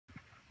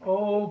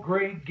Oh,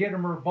 great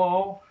Gitomer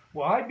ball.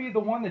 Will I be the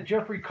one that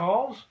Jeffrey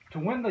calls to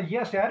win the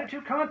Yes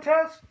Attitude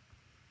contest?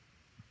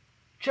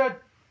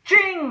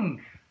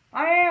 Cha-ching!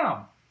 I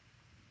am.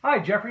 Hi,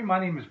 Jeffrey. My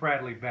name is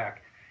Bradley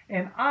Beck,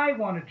 and I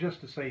wanted just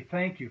to say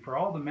thank you for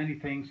all the many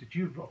things that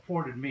you've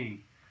afforded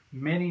me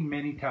many,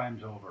 many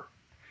times over.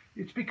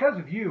 It's because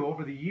of you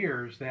over the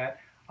years that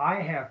I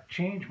have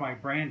changed my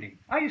branding.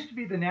 I used to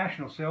be the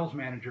national sales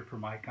manager for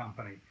my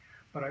company,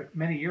 but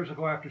many years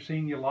ago after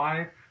seeing you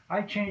live,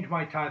 I changed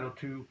my title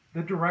to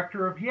the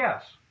Director of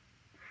Yes.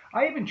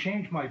 I even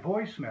changed my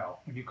voicemail.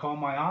 When you call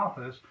my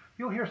office,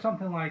 you'll hear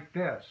something like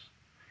this.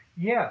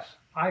 Yes,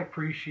 I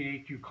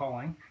appreciate you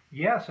calling.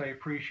 Yes, I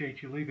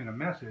appreciate you leaving a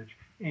message.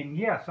 And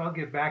yes, I'll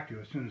get back to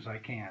you as soon as I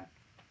can.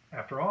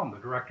 After all, I'm the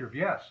Director of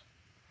Yes.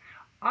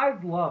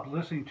 I've loved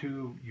listening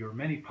to your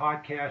many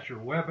podcasts, your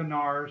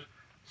webinars,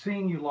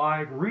 seeing you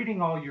live,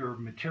 reading all your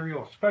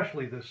material,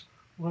 especially this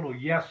little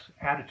Yes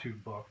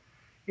Attitude book.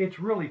 It's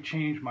really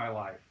changed my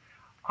life.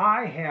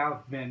 I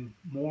have been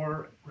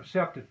more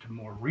receptive to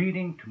more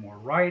reading, to more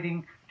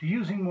writing, to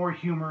using more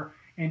humor,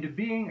 and to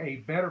being a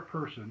better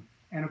person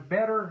and a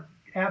better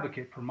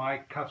advocate for my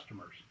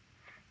customers.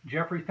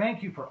 Jeffrey,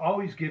 thank you for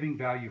always giving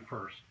value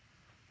first.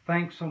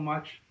 Thanks so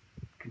much.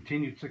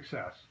 Continued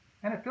success.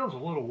 And it feels a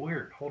little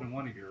weird holding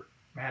one of your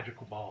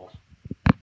magical balls.